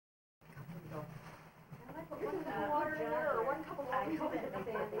water in there or 1 cup of water.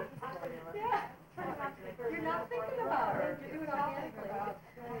 Yeah. You're not thinking about it. You're doing it organically.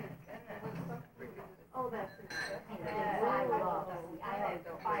 Oh, that's interesting. I had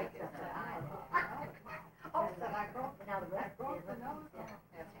to fight this. Oh, so I broke the nose. I broke the nose.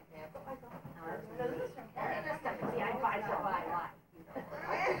 See, I buy so I like.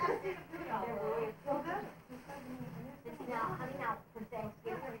 Now, honey, now for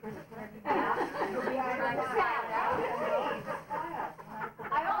Thanksgiving or Christmas, whenever you go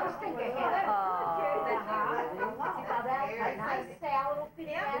I always think ahead. A nice salad will fit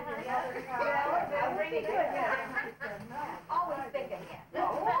in the other salad. I'll bring it good. Always think ahead.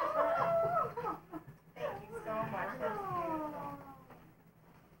 Thank you so much. That's beautiful.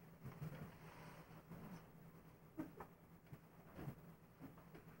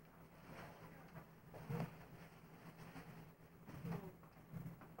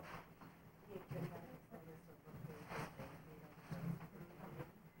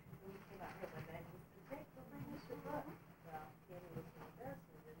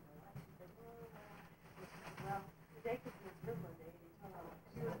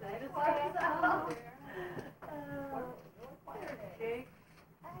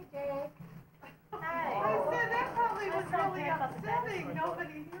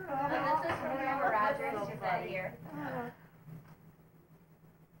 Nobody here. This is from Grandma Rogers. She's not here.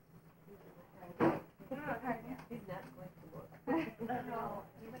 He's not going to work. No.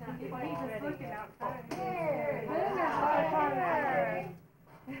 He's just looking outside.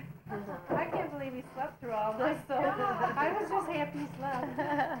 I can't believe he slept through all this. So I was just happy he slept.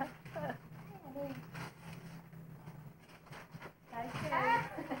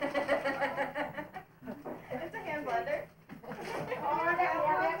 It's a hand blender.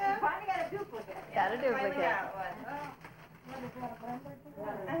 Finally got a duplicate. Got a duplicate. Got one. It's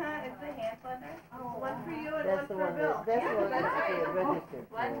a hand blender. One for you and That's one the for one Bill. that's the one that's being registered.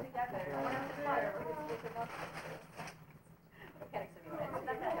 One together.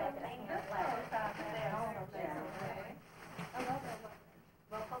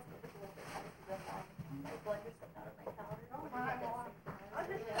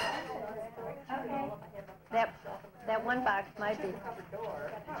 That one box might be.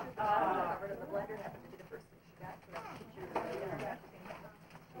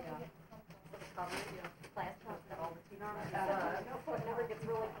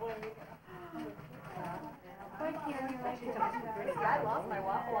 I lost my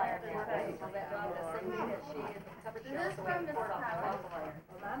waffle iron yesterday. So that dog was sending me that she had covered the show, so we poured off my waffle iron.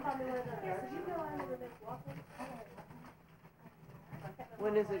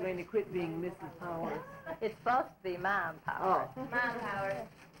 When is it going to quit being Mrs. Powers? It's supposed to be Mom Powers. Oh. Mom Powers.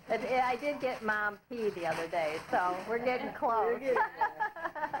 I did get Mom P the other day, so we're getting close. It's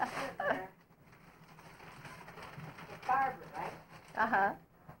Barbara, right? Uh-huh.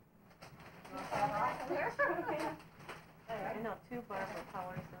 I know 2 Barbara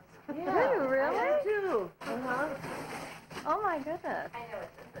Powers. Yeah. Do you really? I do too. Oh my goodness. I know what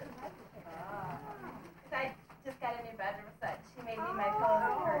this is. I just got a new bedroom set. She made me my pillows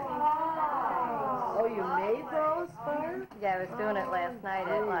and curtains. Oh, you made those, Barb? Yeah, I was doing it last night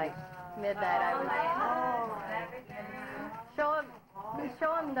at like midnight. I was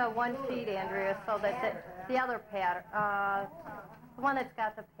show him the one sheet, Andrea, so that the other pattern, the one that's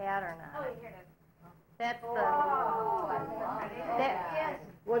got the pattern on it. That's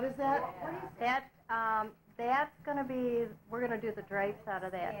What is that? That's going to be, we're going to do the drapes out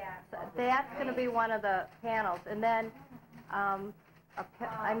of that. So that's going to be one of the panels. And then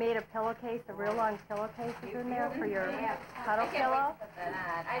I made a pillowcase, a real long pillowcase in there for your cuddle pillow.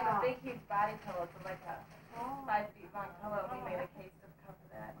 I have a big, huge body pillow, so like a 5 feet long pillow. We made a case to cover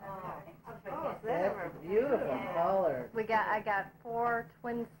that. That's a beautiful color. I got 4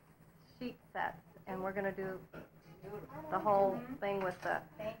 twin sheet sets, and we're going to do the whole thing with the...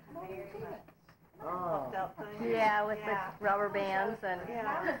 Thank you very much. Oh. Yeah, with the rubber bands and...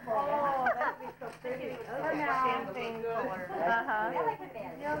 Oh, that'd be so pretty. Champagne color. Uh-huh.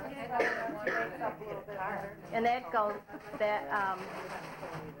 And that goes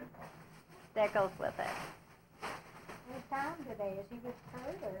with it. Where's Tom today? Is he with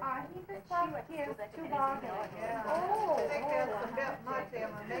her or? He just left his 2 bottles. Oh, I think that's a bit much in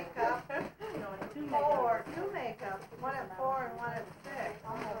my makeup. 2 makeups, one at 4 and one at 6.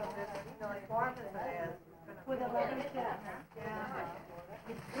 As warm as it is. with a leather chest.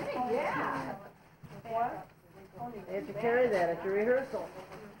 Yeah. What? They have to carry that at your rehearsal.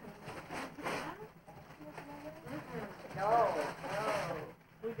 No.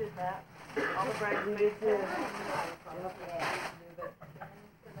 Who did that? All the brides we did too.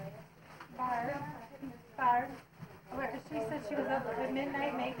 Barb, she was up at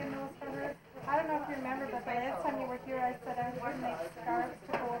midnight making those for her. I don't know if you remember, but the last time you were here, I said I was going to make scarves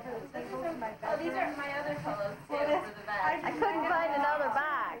to go over the tables in my bedroom. Oh, these are my other pillows too, for the back. I couldn't find another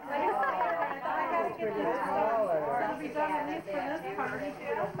box. I got to get these smaller. I'll be done at least for this party.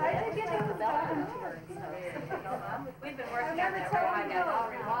 I did get those done. We've been working on that, right? I got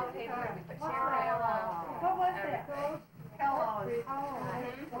all the wallpaper, we put chair on. What was it? Pillows.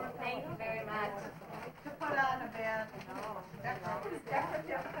 Thank you very much. To put on the bed.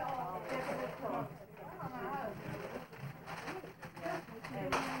 Decorative pillows.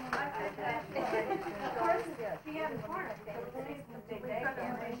 Of course, she had a corner.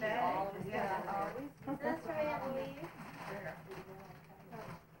 Is this for Aunt Louise?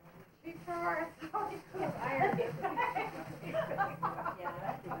 She tore it. Iron.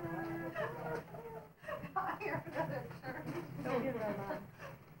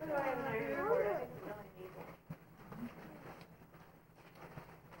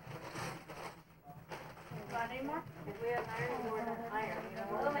 If we have iron, we're not iron.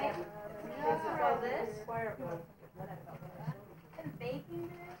 We'll make this. And baking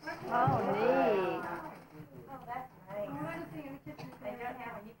this. Oh, neat. Oh, that's nice. They don't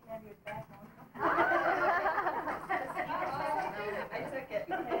have it, you can have yours back on. I took it.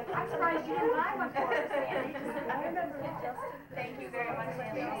 I'm surprised you didn't buy one for us, Sandy. Thank you very much,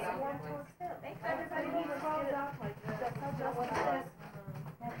 Sandy. Thanks, everybody.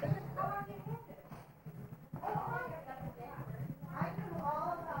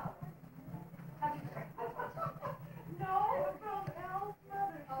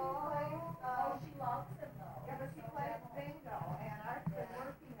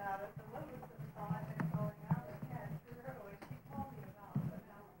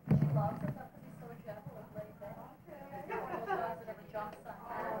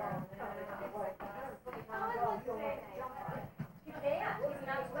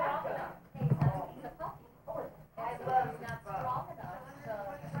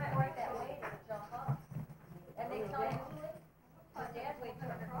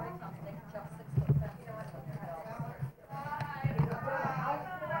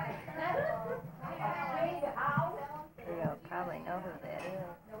 You'll probably know who that is.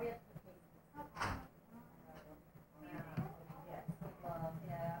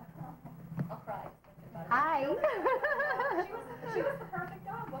 Hi. She was the perfect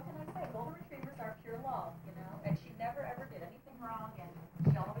dog. What can I say? Golden retrievers are pure love, you know. And she never ever did anything wrong, and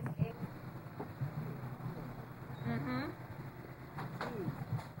she always gave.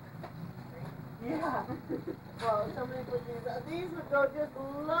 Yeah. Well, somebody put these would go just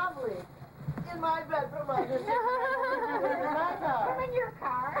lovely in my bedroom. I just in my car. In your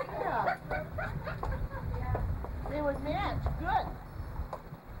car. Yeah. They would match. Good.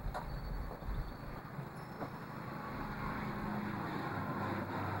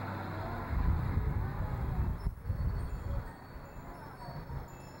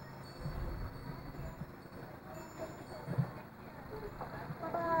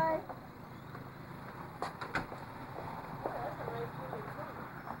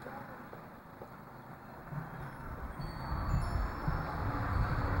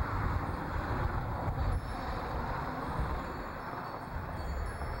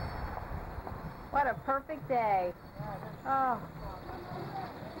 What a perfect day. Oh.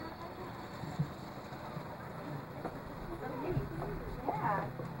 Yeah.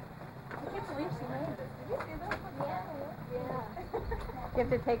 I can't believe she made this. Did you see this one? Yeah. You have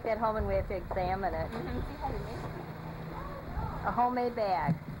to take that home and we have to examine it. See how you made it. A homemade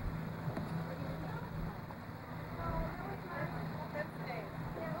bag.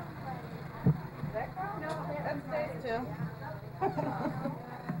 That stays too.